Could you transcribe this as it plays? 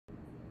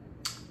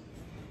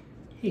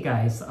Hey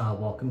guys,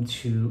 welcome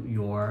to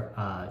your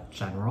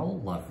general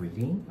love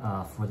reading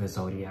for the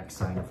zodiac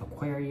sign of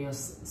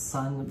Aquarius,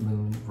 Sun,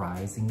 Moon,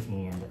 Rising,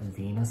 and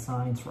Venus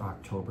signs for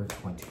October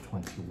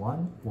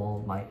 2021.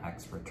 Will my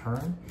ex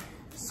return?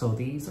 So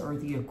these are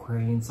the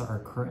Aquarians that are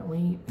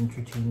currently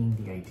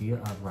entertaining the idea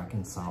of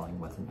reconciling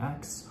with an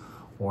ex,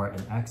 or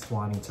an ex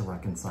wanting to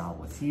reconcile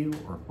with you,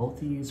 or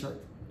both of you are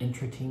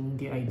entertaining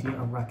the idea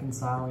of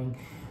reconciling.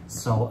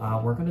 So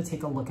we're going to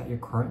take a look at your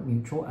current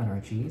mutual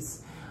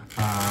energies.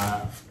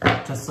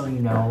 Just so you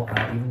know,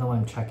 even though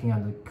I'm checking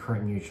on the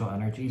current mutual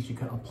energies, you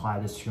can apply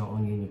this to your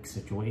own unique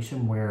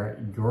situation where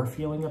you're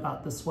feeling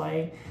about this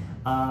way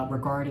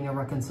regarding a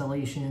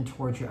reconciliation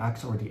towards your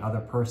ex or the other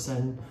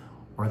person,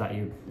 or that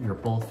you're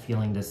both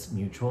feeling this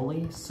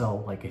mutually.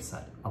 So like I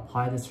said,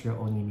 apply this to your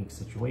own unique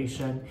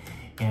situation,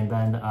 and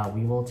then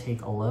we will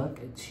take a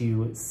look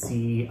to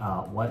see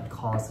what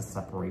caused the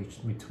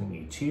separation between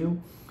you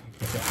two,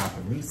 if it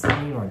happened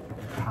recently or if it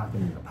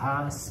happened in the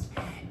past.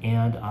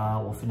 And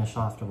we'll finish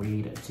off the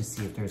read to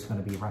see if there's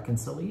going to be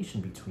reconciliation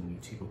between you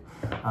two.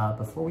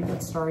 Before we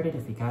get started,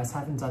 if you guys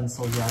haven't done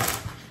so yet,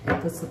 hit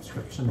the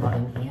subscription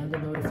button and the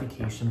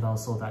notification bell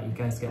so that you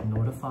guys get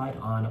notified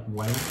on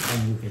when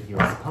a new video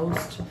is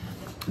posted.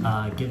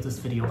 Give this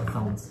video a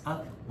thumbs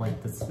up,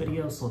 like this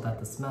video so that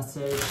this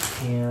message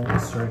can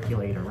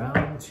circulate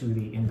around to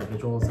the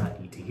individuals that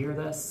need to hear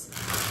this.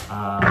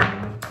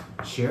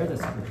 Share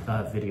this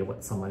video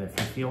with someone if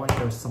you feel like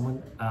there's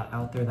someone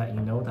out there that you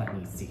know that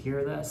needs to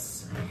hear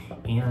this,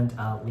 and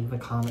leave a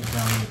comment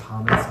down in the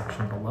comment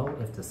section below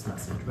if this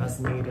message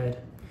resonated.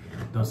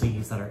 Those of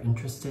you that are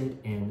interested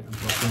in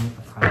booking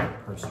a private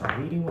personal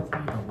reading with me,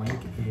 the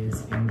link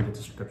is in the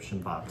description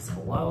box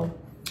below.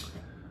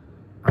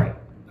 All right,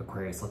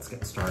 Aquarius, let's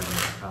get started.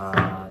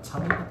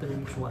 Tell me about the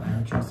mutual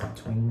energies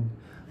between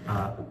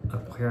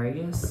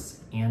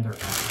Aquarius and their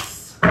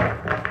ex.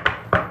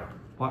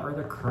 What are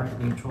the current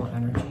mutual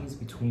energies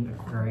between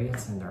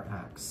Aquarius and their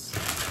ex?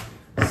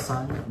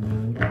 Sun,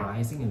 Moon,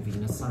 Rising, and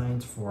Venus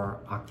signs for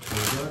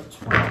October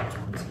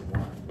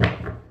 2021.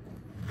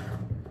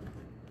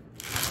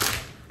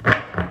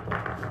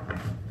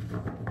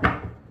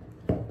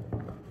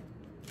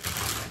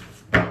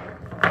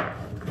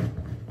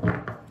 All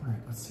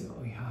right, let's see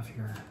what we have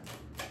here.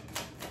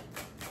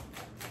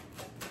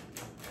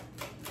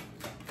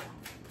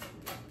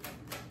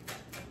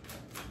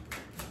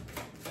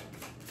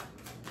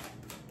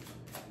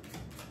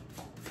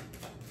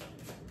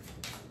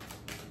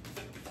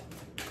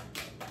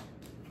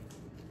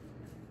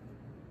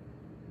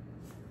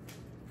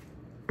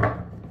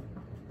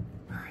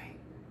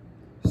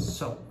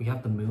 So we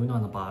have the moon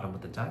on the bottom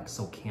of the deck,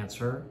 so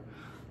Cancer,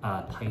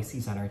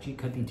 Pisces energy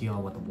could be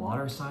dealing with a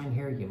water sign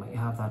here. You might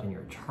have that in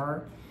your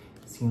chart.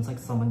 It seems like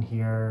someone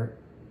here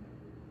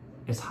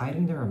is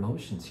hiding their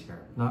emotions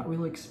here, not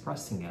really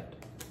expressing it.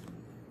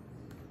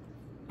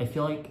 I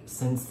feel like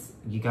since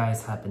you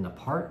guys have been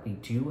apart, we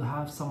do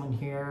have someone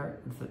here.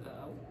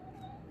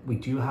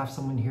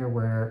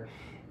 Where,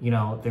 you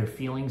know, their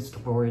feelings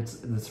towards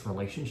this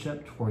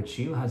relationship towards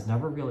you has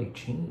never really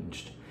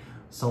changed.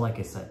 So like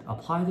I said,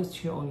 apply this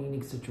to your own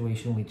unique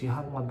situation. We do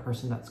have one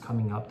person that's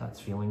coming up that's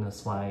feeling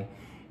this way.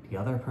 The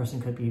other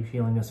person could be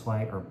feeling this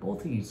way, or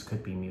both of you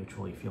could be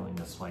mutually feeling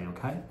this way,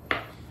 okay?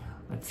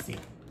 Let's see.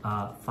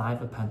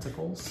 Five of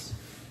Pentacles.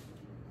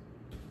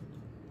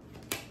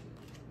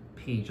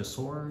 Page of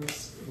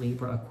Swords.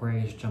 Libra,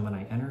 Aquarius,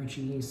 Gemini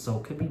energy. So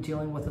could be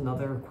dealing with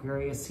another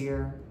Aquarius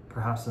here.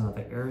 Perhaps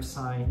another air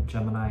sign.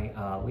 Gemini,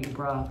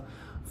 Libra.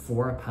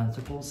 Four of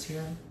Pentacles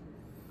here.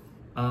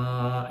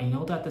 I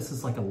know that this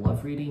is like a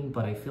love reading,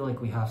 but I feel like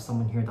we have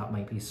someone here that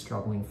might be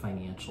struggling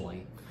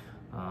financially.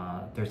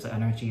 There's the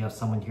energy of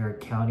someone here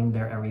counting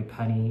their every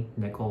penny,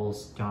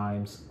 nickels,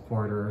 dimes,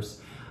 quarters.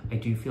 I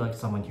do feel like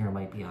someone here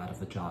might be out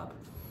of a job.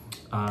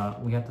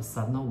 We got the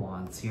Seven of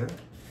Wands here.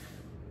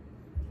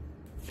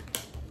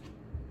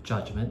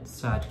 Judgment,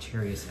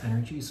 Sagittarius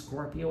energy,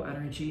 Scorpio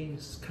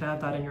energies. Could have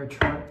that in your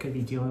chart. Could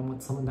be dealing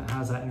with someone that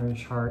has that in your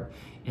chart.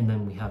 And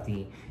then we have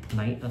the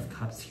Knight of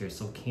Cups here.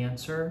 So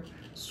Cancer,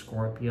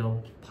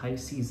 Scorpio,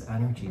 Pisces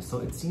energy. So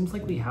it seems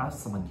like we have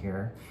someone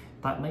here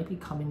that might be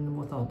coming in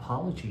with an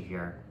apology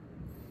here.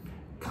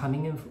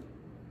 Coming in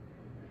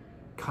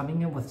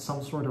with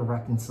some sort of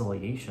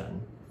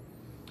reconciliation.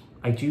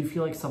 I do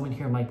feel like someone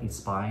here might be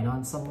spying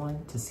on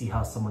someone to see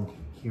how someone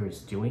here is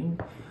doing.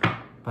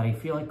 But I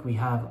feel like we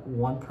have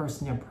one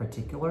person in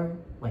particular.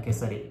 Like I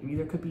said, it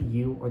either could be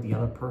you or the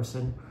other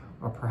person,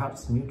 or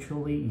perhaps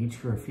mutually you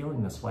two are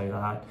feeling this way,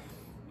 that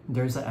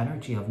there's an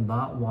energy of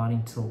not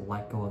wanting to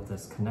let go of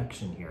this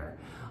connection here.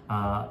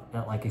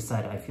 That, like I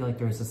said, I feel like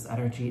there's this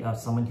energy of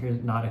someone here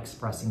not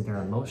expressing their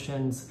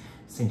emotions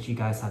since you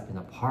guys have been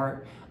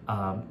apart.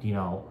 You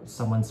know,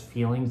 someone's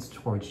feelings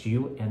towards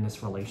you in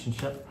this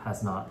relationship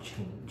has not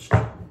changed.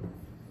 All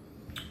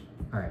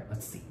right,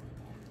 let's see.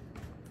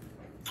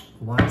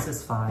 Why is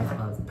this Five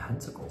of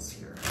Pentacles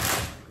here?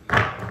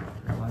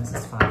 Why is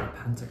this Five of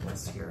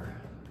Pentacles here?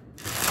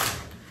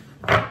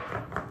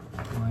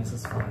 Why is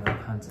this Five of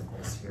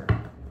Pentacles here?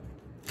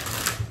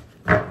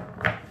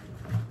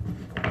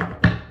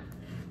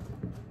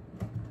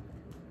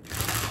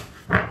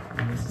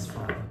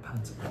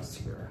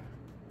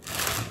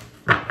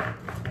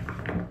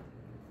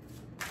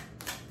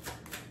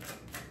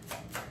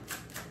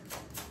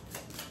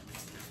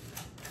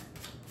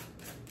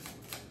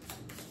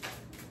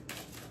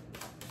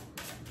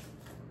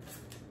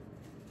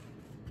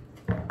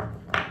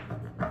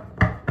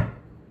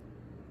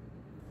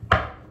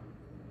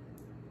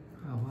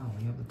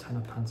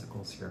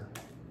 here.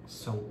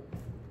 So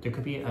there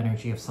could be an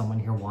energy of someone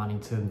here wanting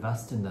to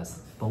invest in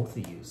this, both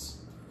of you.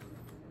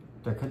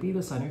 There could be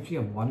this energy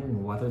of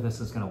wondering whether this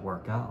is going to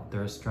work out.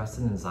 There's stress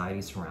and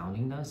anxiety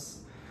surrounding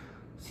this.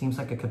 Seems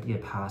like it could be a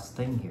past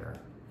thing here.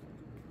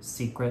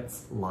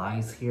 Secrets,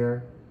 lies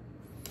here.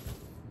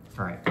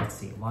 All right, let's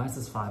see. Why is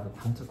this Five of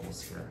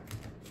Pentacles here?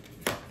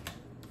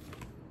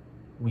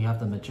 We have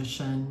the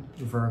Magician,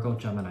 Virgo,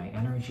 Gemini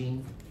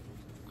energy.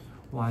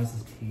 Why is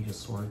this Page of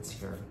Swords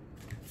here?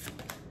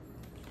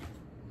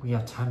 We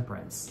have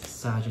Temperance,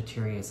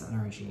 Sagittarius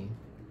energy.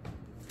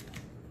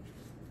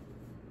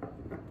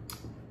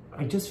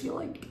 I just feel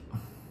like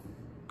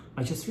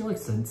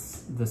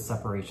since this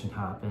separation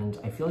happened,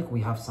 I feel like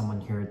we have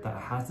someone here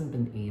that hasn't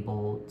been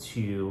able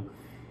to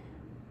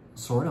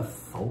sort of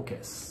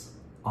focus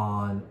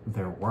on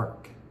their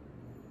work.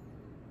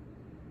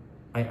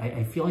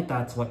 I feel like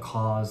that's what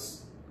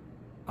caused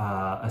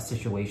a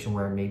situation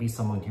where maybe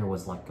someone here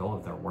was let go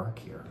of their work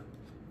here.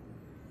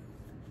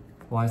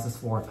 Why is this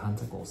Four of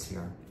Pentacles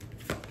here?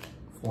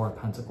 Four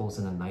of Pentacles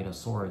and a Knight of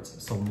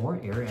Swords. So more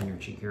air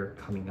energy here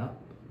coming up.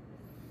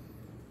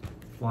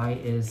 Why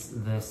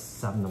is this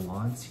Seven of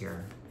Wands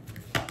here?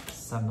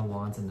 Seven of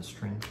Wands and the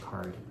Strength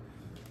card.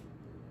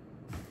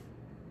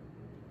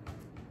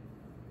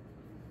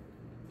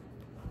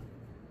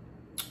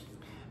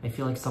 I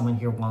feel like someone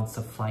here wants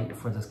to fight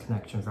for this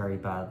connection very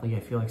badly. I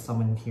feel like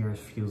someone here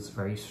feels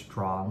very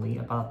strongly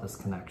about this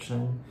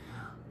connection.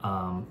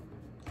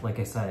 Like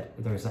I said,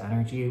 there's an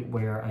energy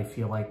where I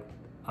feel like,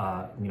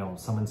 you know,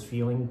 someone's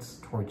feelings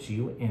towards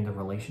you in the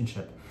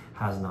relationship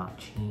has not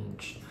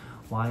changed.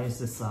 Why is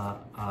this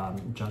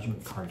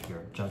Judgment card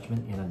here?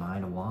 Judgment and a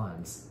Nine of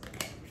Wands.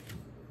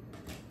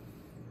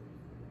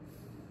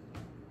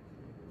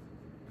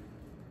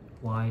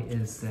 Why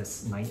is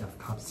this Knight of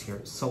Cups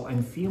here? So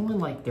I'm feeling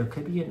like there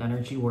could be an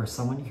energy where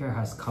someone here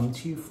has come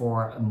to you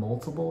for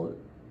multiple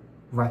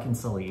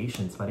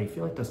reconciliations, but I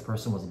feel like this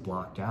person was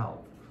blocked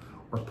out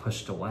or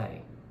pushed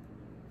away.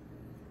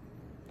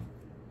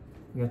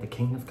 We have the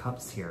King of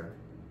Cups here.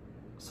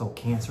 So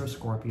Cancer,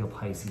 Scorpio,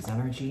 Pisces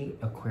energy,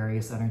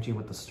 Aquarius energy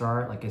with the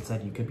Star. Like I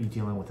said, you could be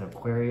dealing with an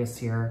Aquarius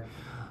here.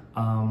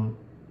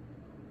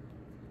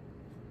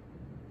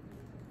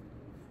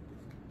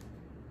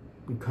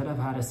 We could have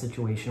had a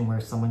situation where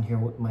someone here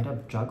might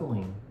have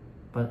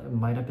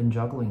been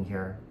juggling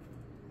here.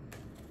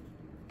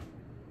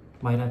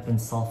 Might have been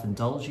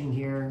self-indulging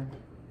here.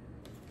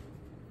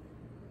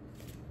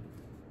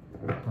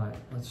 But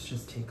let's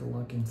just take a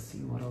look and see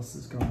what else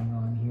is going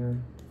on here.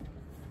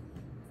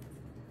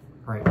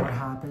 All right, what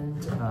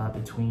happened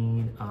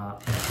between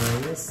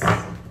Aquarius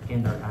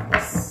and their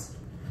ex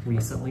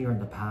recently or in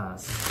the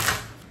past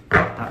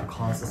that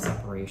caused a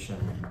separation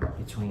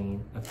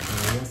between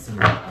Aquarius and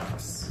their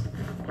ex?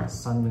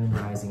 Sun, Moon,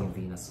 Rising, and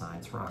Venus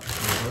signs for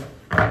October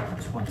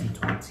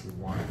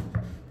 2021.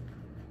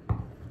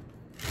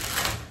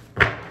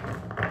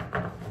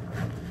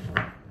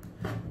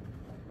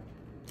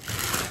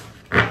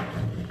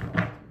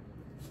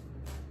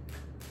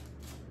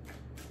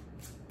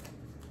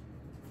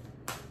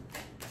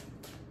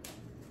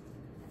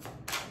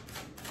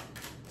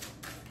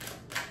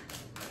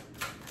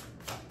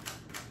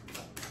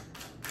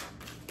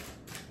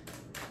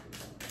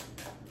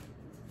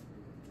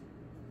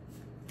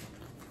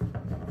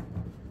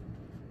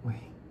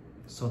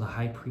 So the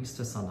High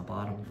Priestess on the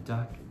bottom of the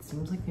deck, it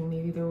seems like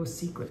maybe there was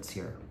secrets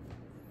here.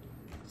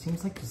 It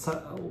seems like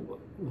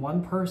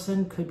one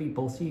person, could be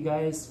both of you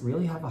guys,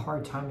 really have a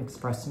hard time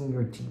expressing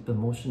your deep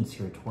emotions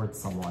here towards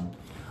someone.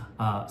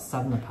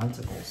 Seven of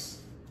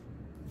Pentacles.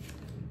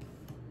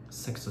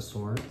 Six of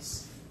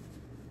Swords.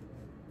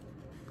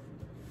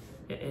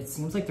 It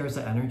seems like there's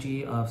an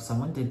energy of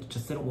someone that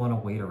just didn't want to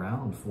wait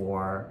around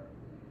for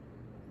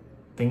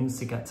things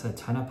to get to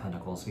Ten of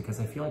Pentacles, because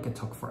I feel like it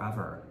took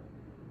forever.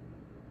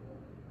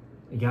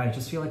 Yeah, I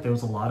just feel like there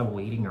was a lot of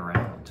waiting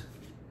around.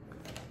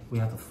 We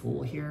have the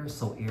Fool here,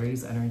 so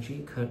Aries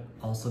energy could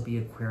also be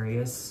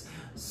Aquarius.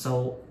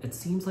 So it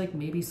seems like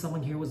maybe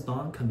someone here was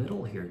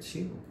non-committal here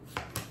too.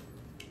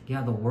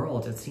 Yeah, the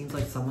World, it seems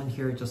like someone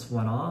here just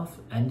went off,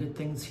 ended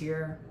things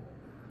here.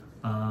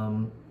 We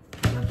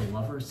have the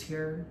Lovers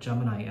here,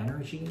 Gemini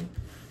energy.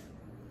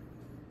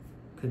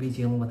 Could be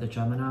dealing with a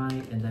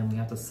Gemini, and then we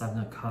have the Seven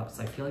of Cups.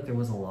 I feel like there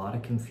was a lot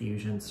of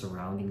confusion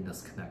surrounding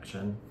this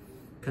connection,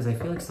 because I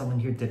feel like someone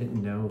here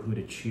didn't know who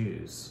to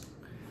choose.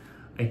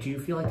 I do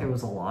feel like there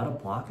was a lot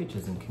of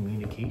blockages in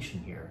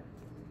communication here.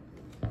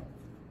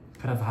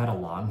 Could have had a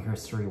long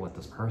history with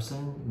this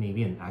person.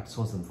 Maybe an ex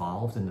was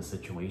involved in the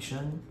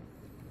situation.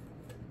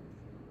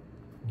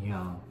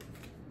 Yeah.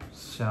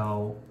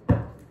 So, let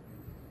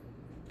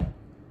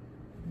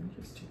me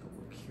just take a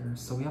look here.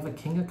 So we have a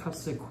King of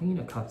Cups and a Queen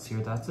of Cups here.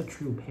 That's a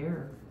true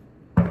pair.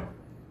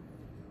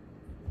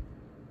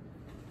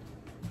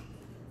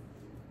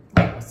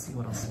 Let's see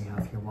what else we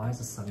have here. Why is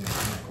the Seven of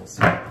Pentacles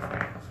here?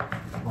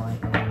 Why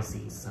is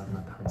the Seven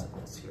of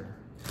Pentacles here?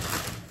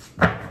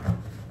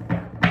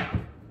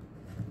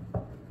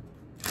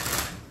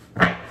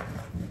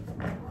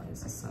 Why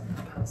is the Seven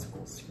of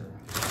Pentacles here?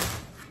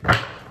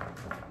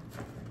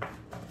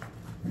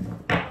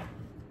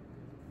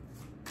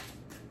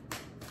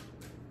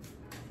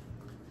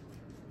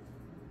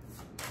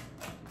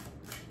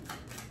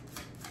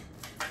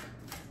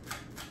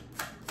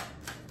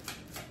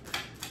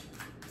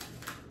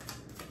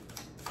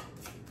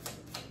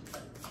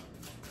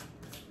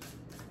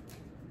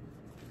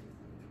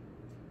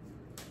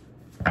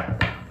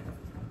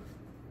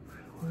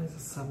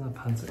 Seven of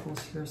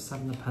Pentacles here,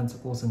 Seven of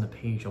Pentacles and the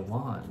Page of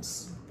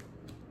Wands.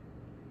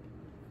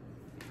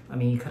 I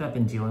mean, you could have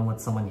been dealing with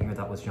someone here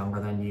that was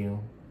younger than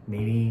you.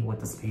 Maybe with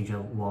this Page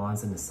of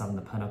Wands and the Seven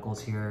of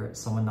Pentacles here,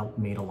 someone that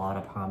made a lot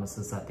of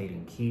promises that they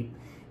didn't keep.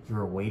 You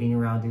were waiting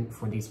around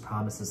for these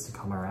promises to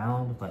come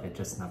around, but it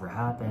just never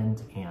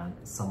happened. And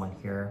someone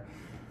here,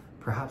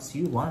 perhaps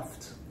you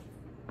left.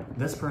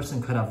 This person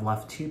could have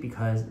left too,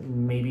 because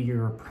maybe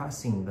you're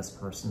pressing this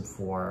person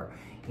for,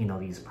 you know,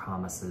 these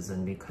promises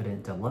and they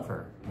couldn't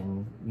deliver.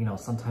 And, you know,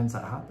 sometimes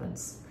that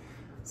happens.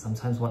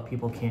 Sometimes what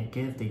people can't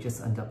give, they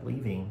just end up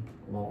leaving,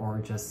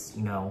 or just,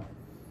 you know,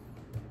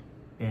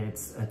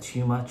 it's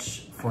too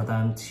much for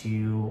them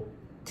to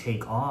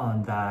take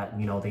on that,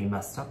 you know, they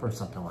messed up or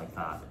something like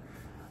that.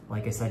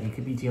 Like I said, you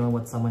could be dealing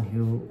with someone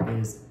who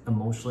is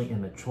emotionally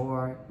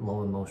immature,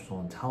 low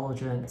emotional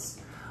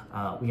intelligence.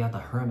 We have the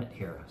Hermit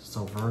here.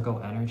 So Virgo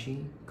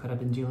energy, could have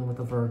been dealing with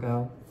a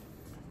Virgo.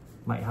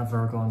 Might have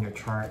Virgo on your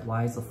chart.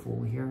 Why is the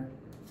Fool here?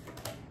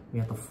 We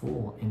have the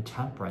Fool in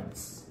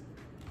Temperance.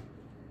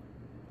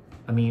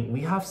 I mean,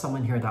 we have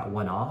someone here that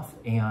went off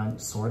and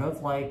sort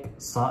of like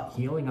sought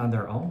healing on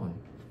their own.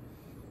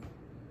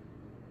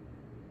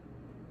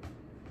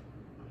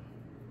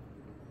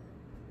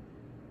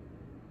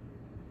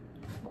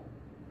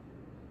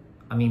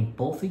 I mean,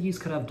 both of you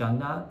could have done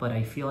that, but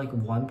I feel like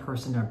one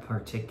person in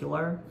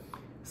particular,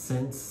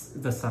 since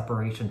the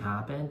separation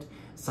happened,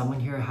 someone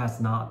here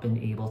has not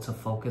been able to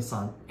focus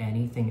on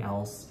anything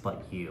else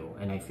but you.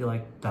 And I feel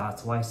like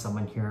that's why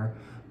someone here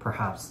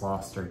perhaps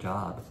lost their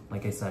job.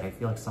 Like I said, I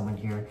feel like someone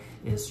here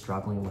is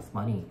struggling with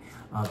money.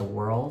 The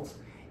World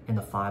and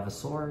the Five of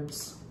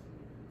Swords.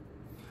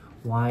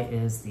 Why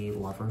is the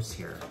Lovers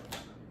here?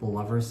 The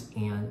Lovers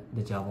and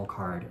the Devil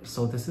card.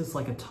 So this is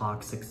like a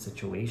toxic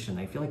situation.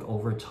 I feel like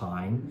over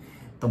time,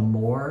 the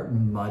more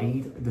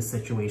muddied the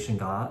situation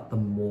got, the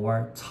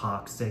more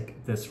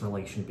toxic this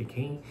relationship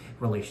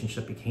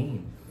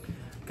became.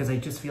 Because I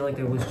just feel like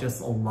there was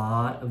just a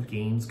lot of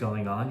games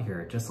going on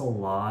here, just a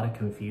lot of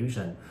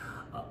confusion,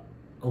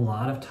 a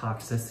lot of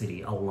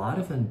toxicity, a lot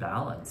of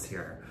imbalance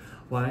here.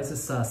 Why is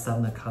this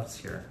Seven of Cups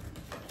here?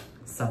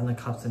 Seven of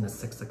Cups and the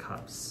Six of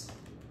Cups.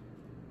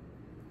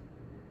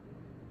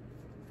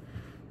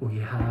 We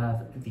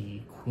have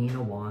the Queen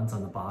of Wands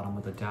on the bottom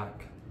of the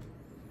deck.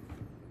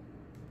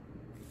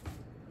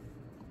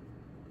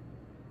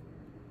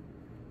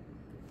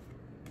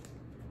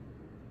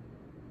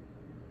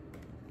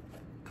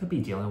 Could be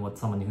dealing with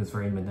someone who's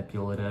very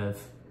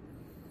manipulative.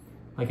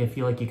 Like, I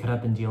feel like you could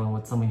have been dealing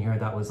with someone here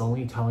that was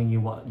only telling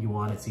you what you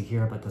wanted to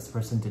hear, but this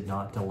person did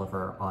not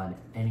deliver on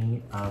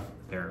any of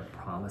their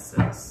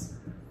promises.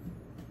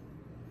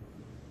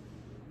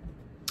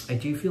 I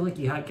do feel like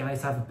you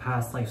guys have a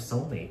past life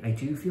soulmate. I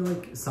do feel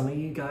like some of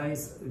you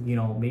guys, you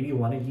know, maybe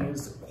one of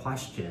you's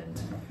questioned,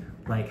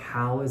 like,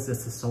 how is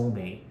this a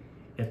soulmate?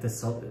 If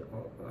this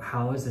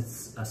how is it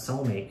a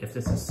soulmate if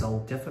this is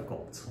so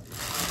difficult?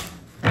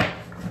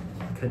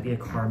 Could be a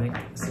karmic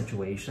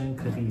situation.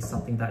 Could be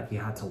something that you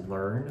had to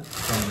learn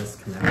from this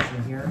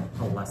connection here.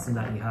 A lesson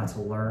that you had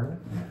to learn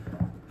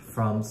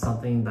from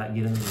something that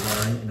you didn't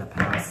learn in a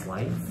past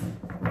life.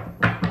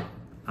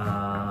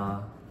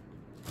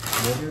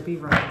 Will there be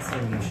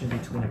reconciliation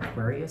between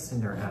Aquarius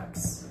and their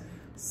ex?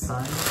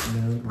 Sun,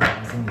 Moon,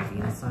 Rising, and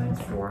Venus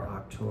signs for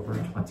October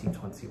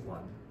 2021.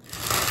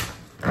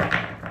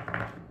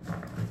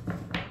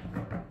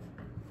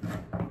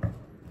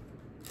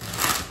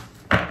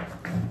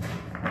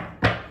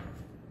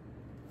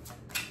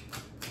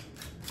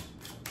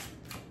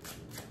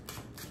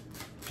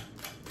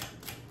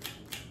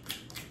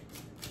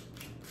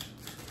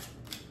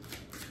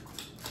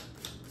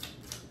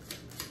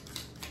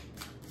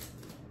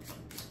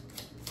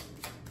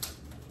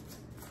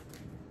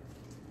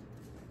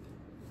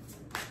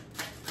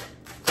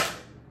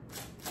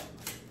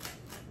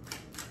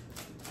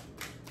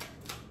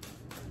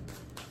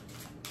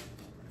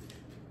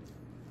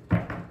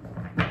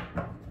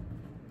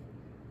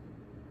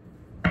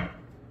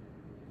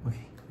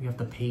 We have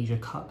the Page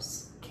of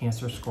Cups,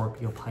 Cancer,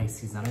 Scorpio,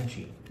 Pisces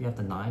energy. We have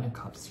the Nine of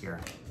Cups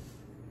here.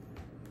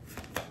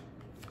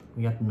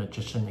 We have the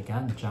Magician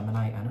again,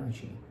 Gemini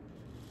energy.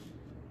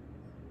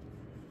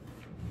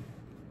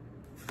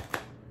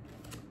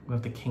 We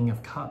have the King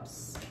of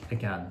Cups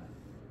again.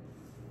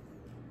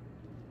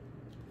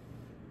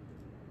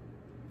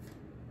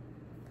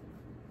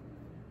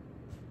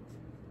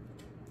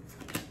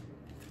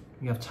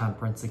 We have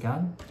Temperance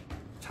again.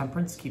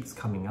 Temperance keeps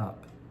coming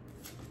up.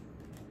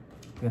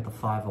 We have the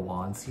Five of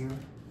Wands here.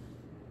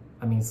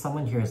 I mean,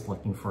 someone here is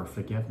looking for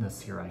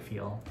forgiveness here, I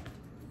feel.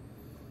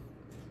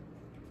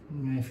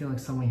 I feel like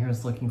someone here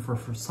is looking for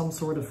some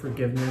sort of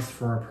forgiveness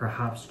for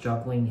perhaps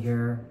juggling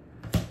here.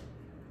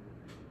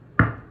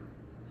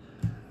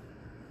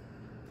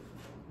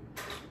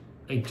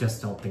 I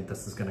just don't think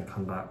this is going to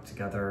come back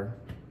together.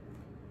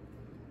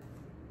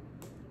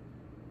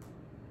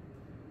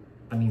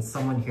 I mean,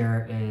 someone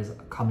here is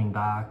coming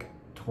back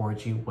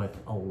towards you with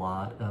a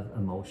lot of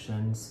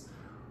emotions.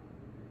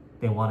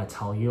 They want to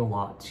tell you a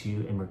lot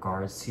too in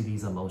regards to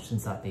these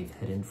emotions that they've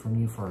hidden from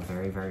you for a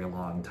very, very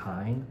long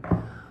time.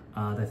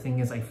 The thing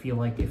is, I feel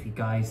like if you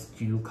guys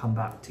do come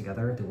back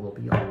together, there will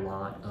be a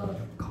lot of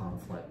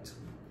conflict.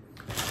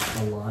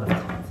 A lot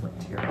of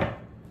conflict here.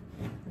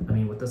 I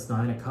mean, with this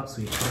Nine of Cups,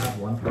 we could have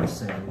one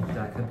person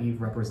that could be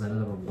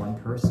representative of one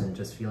person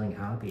just feeling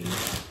happy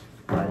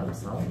by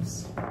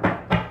themselves.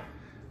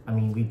 I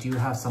mean, we do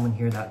have someone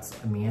here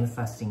that's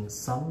manifesting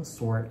some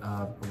sort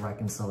of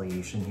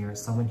reconciliation here.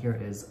 Someone here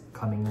is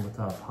coming with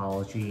an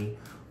apology,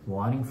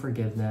 wanting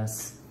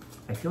forgiveness.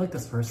 I feel like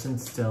this person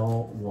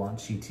still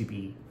wants you to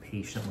be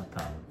patient with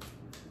them.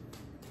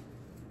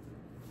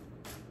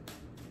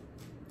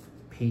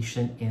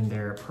 Patient in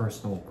their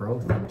personal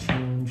growth and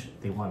change.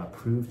 They want to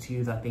prove to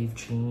you that they've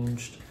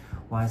changed.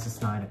 Why is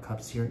this Nine of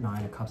Cups here?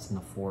 Nine of Cups and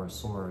the Four of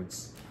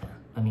Swords.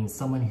 I mean,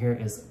 someone here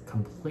is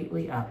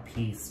completely at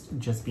peace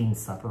just being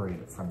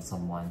separated from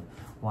someone.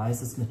 Why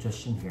is this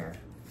Magician here?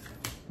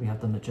 We have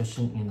the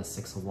Magician and the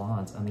Six of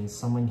Wands. I mean,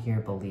 someone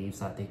here believes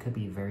that they could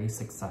be very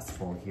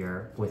successful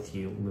here with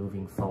you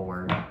moving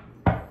forward.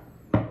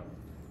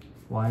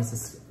 Why is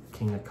this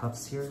King of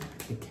Cups here?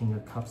 The King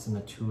of Cups and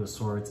the Two of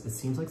Swords. It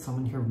seems like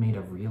someone here made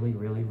a really,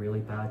 really,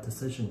 really bad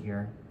decision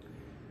here.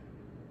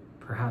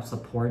 Perhaps a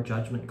poor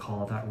judgment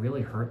call that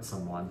really hurt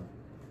someone.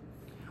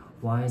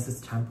 Why is this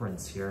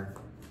Temperance here?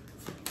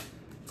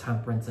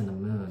 Temperance and the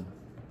Moon.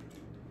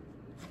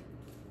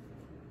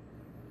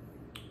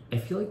 I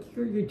feel like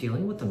you're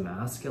dealing with a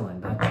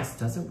masculine that just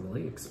doesn't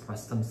really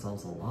express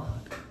themselves a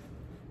lot.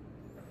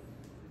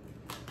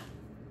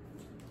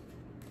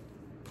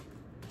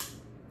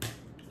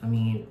 I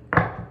mean,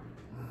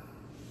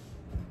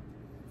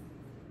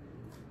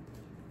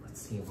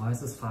 let's see, why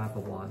is this Five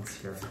of Wands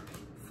here?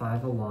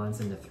 Five of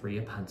Wands and the Three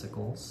of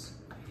Pentacles.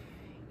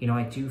 You know,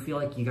 I do feel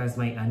like you guys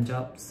might end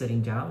up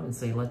sitting down and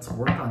say, let's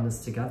work on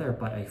this together,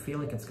 but I feel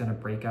like it's going to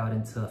break out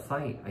into a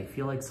fight. I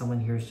feel like someone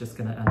here is just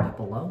going to end up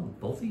alone.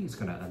 Both of you is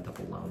going to end up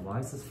alone. Why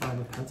is this Five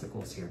of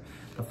Pentacles here?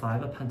 The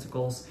Five of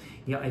Pentacles,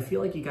 yeah, I feel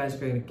like you guys are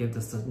going to give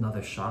this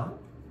another shot,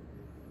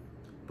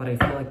 but I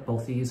feel like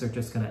both of you are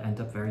just going to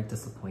end up very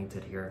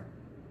disappointed here.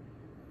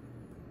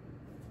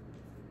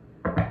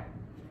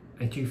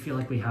 I do feel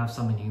like we have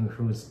someone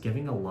who is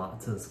giving a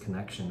lot to this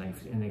connection,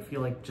 and I feel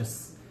like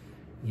just...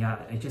 yeah,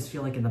 I just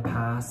feel like in the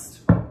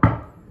past,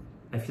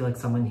 I feel like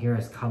someone here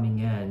is coming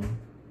in.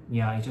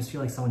 Yeah, I just feel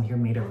like someone here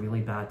made a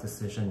really bad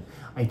decision.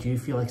 I do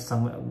feel like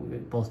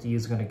both of you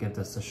is going to give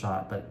this a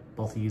shot, but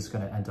both of you is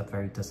going to end up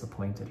very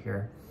disappointed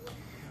here.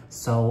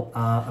 So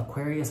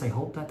Aquarius, I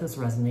hope that this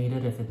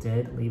resonated. If it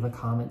did, leave a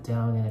comment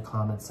down in the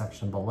comment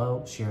section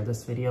below. Share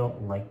this video,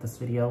 like this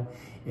video.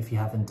 If you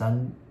haven't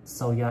done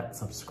so yet,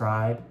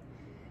 subscribe.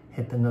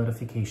 Hit the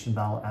notification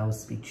bell. I will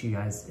speak to you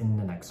guys in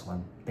the next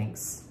one.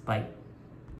 Thanks. Bye.